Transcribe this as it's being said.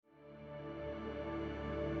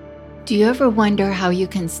Do you ever wonder how you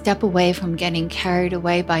can step away from getting carried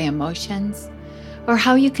away by emotions? Or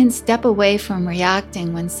how you can step away from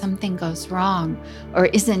reacting when something goes wrong or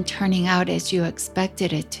isn't turning out as you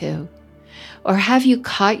expected it to? Or have you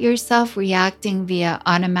caught yourself reacting via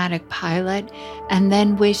automatic pilot and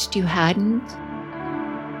then wished you hadn't?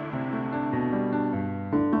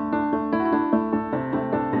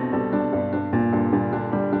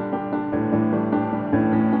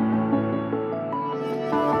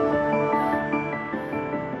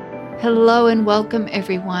 Hello and welcome,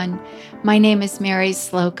 everyone. My name is Mary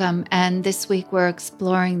Slocum, and this week we're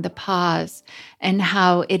exploring the pause and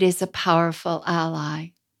how it is a powerful ally.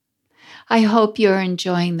 I hope you're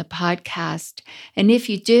enjoying the podcast, and if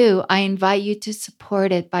you do, I invite you to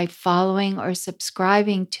support it by following or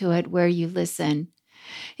subscribing to it where you listen.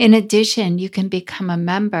 In addition, you can become a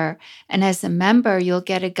member, and as a member, you'll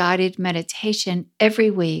get a guided meditation every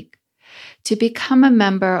week. To become a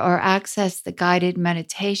member or access the guided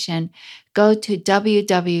meditation, go to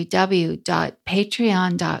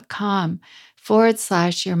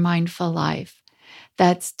www.patreon.com/yourmindfullife.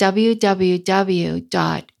 That's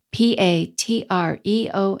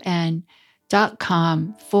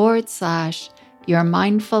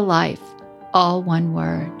www.patreon.com/yourmindfullife, all one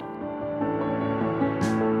word.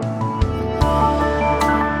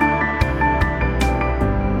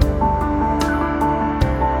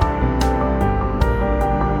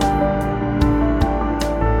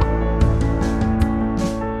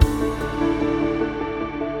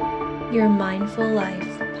 Your Mindful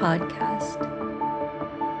Life podcast.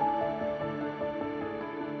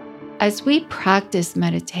 As we practice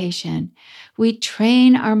meditation, we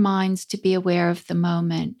train our minds to be aware of the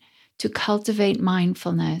moment, to cultivate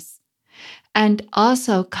mindfulness, and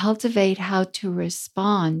also cultivate how to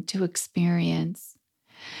respond to experience.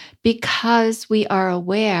 Because we are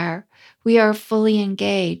aware, we are fully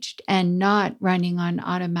engaged and not running on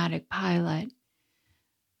automatic pilot.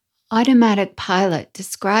 Automatic pilot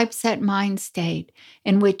describes that mind state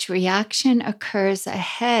in which reaction occurs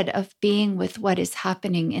ahead of being with what is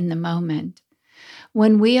happening in the moment.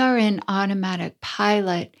 When we are in automatic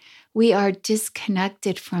pilot, we are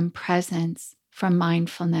disconnected from presence, from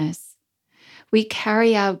mindfulness. We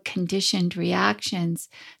carry out conditioned reactions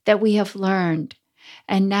that we have learned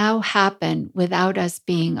and now happen without us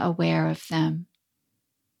being aware of them.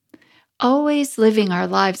 Always living our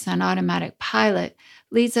lives on automatic pilot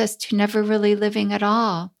leads us to never really living at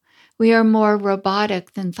all. We are more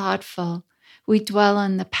robotic than thoughtful. We dwell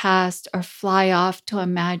on the past or fly off to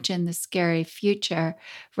imagine the scary future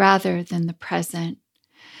rather than the present.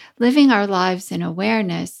 Living our lives in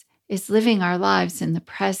awareness is living our lives in the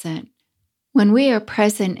present. When we are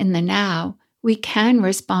present in the now, we can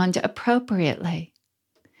respond appropriately.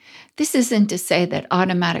 This isn't to say that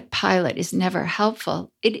automatic pilot is never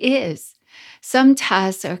helpful. It is. Some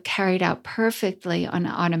tasks are carried out perfectly on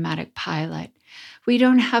automatic pilot. We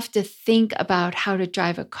don't have to think about how to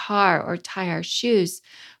drive a car or tie our shoes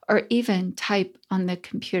or even type on the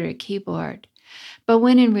computer keyboard. But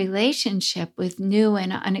when in relationship with new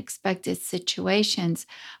and unexpected situations,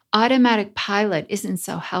 automatic pilot isn't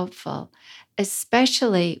so helpful,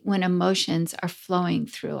 especially when emotions are flowing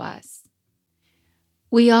through us.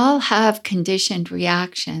 We all have conditioned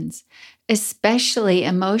reactions, especially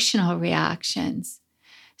emotional reactions.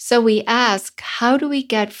 So we ask, how do we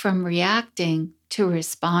get from reacting to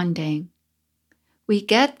responding? We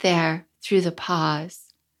get there through the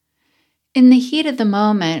pause. In the heat of the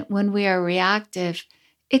moment, when we are reactive,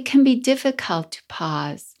 it can be difficult to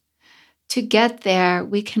pause. To get there,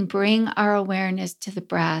 we can bring our awareness to the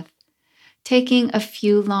breath. Taking a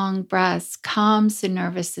few long breaths calms the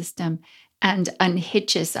nervous system and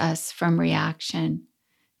unhitches us from reaction.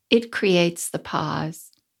 It creates the pause.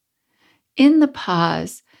 In the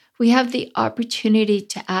pause, we have the opportunity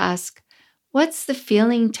to ask, what's the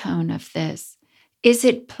feeling tone of this? Is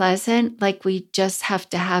it pleasant, like we just have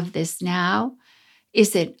to have this now?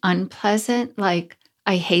 Is it unpleasant, like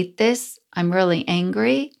I hate this, I'm really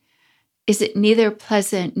angry? Is it neither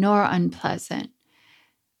pleasant nor unpleasant?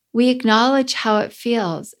 We acknowledge how it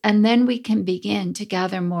feels, and then we can begin to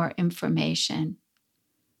gather more information.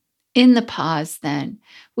 In the pause, then,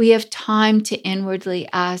 we have time to inwardly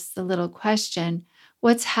ask the little question,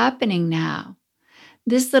 what's happening now?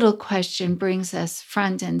 This little question brings us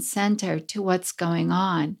front and center to what's going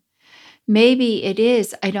on. Maybe it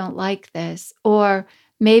is, I don't like this, or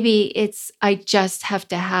maybe it's, I just have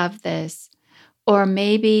to have this, or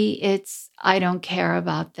maybe it's, I don't care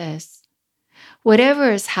about this.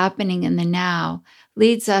 Whatever is happening in the now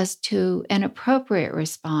leads us to an appropriate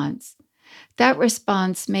response. That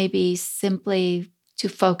response may be simply to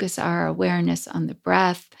focus our awareness on the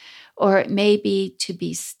breath, or it may be to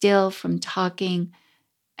be still from talking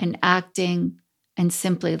and acting and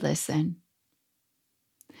simply listen.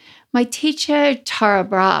 My teacher, Tara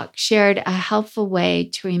Brach, shared a helpful way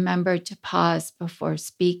to remember to pause before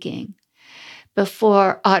speaking,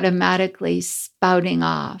 before automatically spouting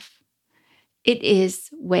off. It is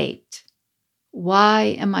wait.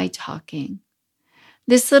 Why am I talking?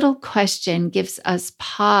 This little question gives us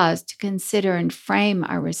pause to consider and frame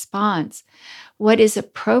our response, what is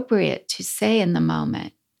appropriate to say in the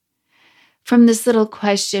moment. From this little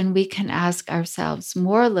question, we can ask ourselves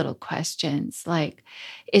more little questions like,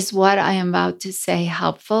 is what I am about to say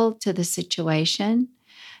helpful to the situation?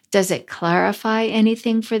 Does it clarify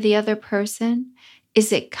anything for the other person?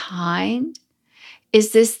 Is it kind?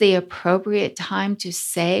 Is this the appropriate time to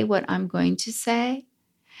say what I'm going to say?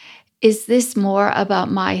 Is this more about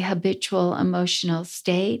my habitual emotional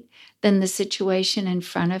state than the situation in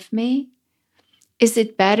front of me? Is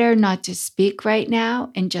it better not to speak right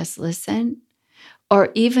now and just listen? Or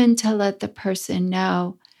even to let the person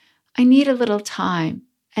know, I need a little time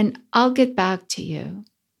and I'll get back to you.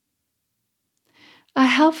 A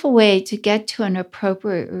helpful way to get to an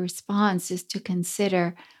appropriate response is to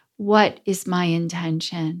consider, what is my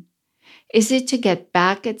intention? Is it to get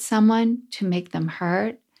back at someone, to make them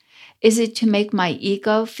hurt? Is it to make my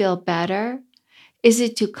ego feel better? Is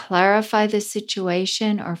it to clarify the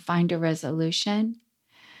situation or find a resolution?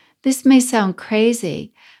 This may sound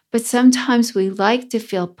crazy, but sometimes we like to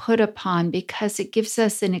feel put upon because it gives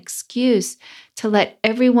us an excuse to let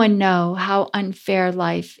everyone know how unfair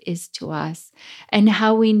life is to us and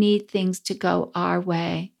how we need things to go our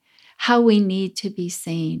way, how we need to be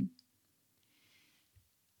seen.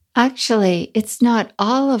 Actually, it's not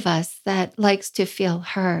all of us that likes to feel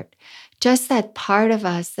hurt, just that part of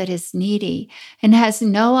us that is needy and has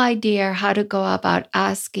no idea how to go about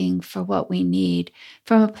asking for what we need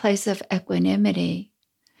from a place of equanimity.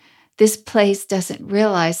 This place doesn't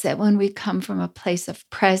realize that when we come from a place of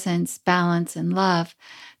presence, balance, and love,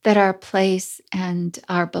 that our place and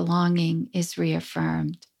our belonging is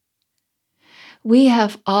reaffirmed. We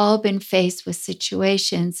have all been faced with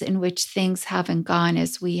situations in which things haven't gone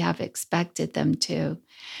as we have expected them to.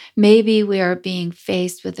 Maybe we are being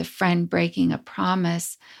faced with a friend breaking a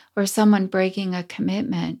promise or someone breaking a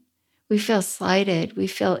commitment. We feel slighted. We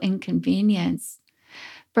feel inconvenienced.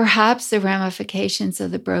 Perhaps the ramifications of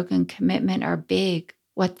the broken commitment are big.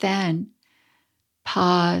 What then?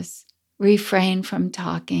 Pause. Refrain from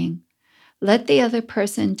talking. Let the other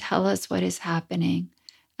person tell us what is happening,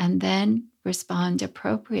 and then respond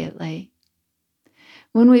appropriately.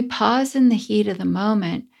 When we pause in the heat of the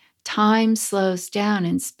moment, time slows down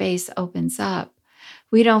and space opens up.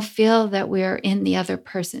 We don't feel that we're in the other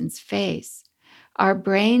person's face. Our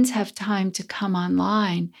brains have time to come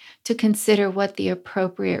online to consider what the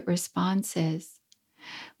appropriate response is.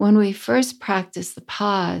 When we first practice the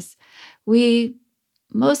pause, we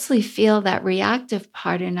mostly feel that reactive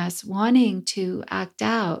part in us wanting to act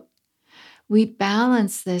out. We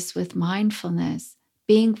balance this with mindfulness,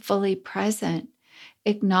 being fully present,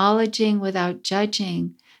 acknowledging without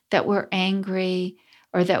judging that we're angry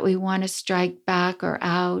or that we want to strike back or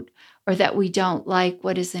out, or that we don't like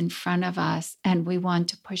what is in front of us and we want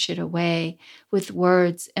to push it away with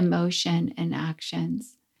words, emotion, and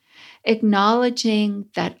actions. Acknowledging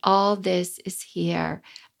that all this is here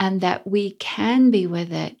and that we can be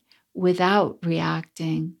with it without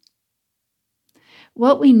reacting.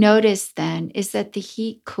 What we notice then is that the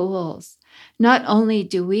heat cools. Not only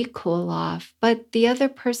do we cool off, but the other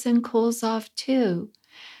person cools off too.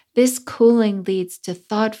 This cooling leads to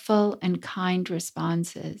thoughtful and kind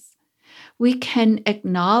responses. We can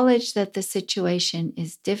acknowledge that the situation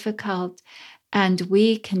is difficult, and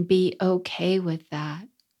we can be okay with that.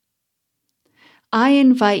 I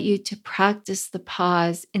invite you to practice the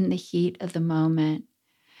pause in the heat of the moment,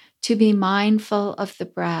 to be mindful of the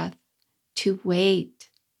breath, to wait.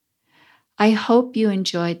 I hope you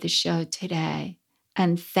enjoyed the show today,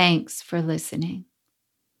 and thanks for listening.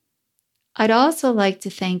 I'd also like to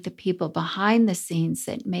thank the people behind the scenes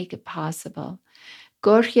that make it possible.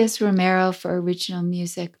 Gorgias Romero for original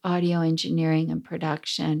music, audio engineering, and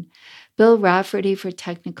production. Bill Rafferty for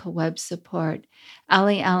technical web support.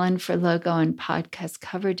 Ali Allen for logo and podcast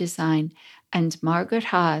cover design. And Margaret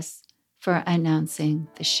Haas for announcing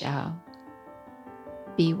the show.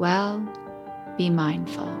 Be well, be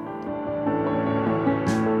mindful.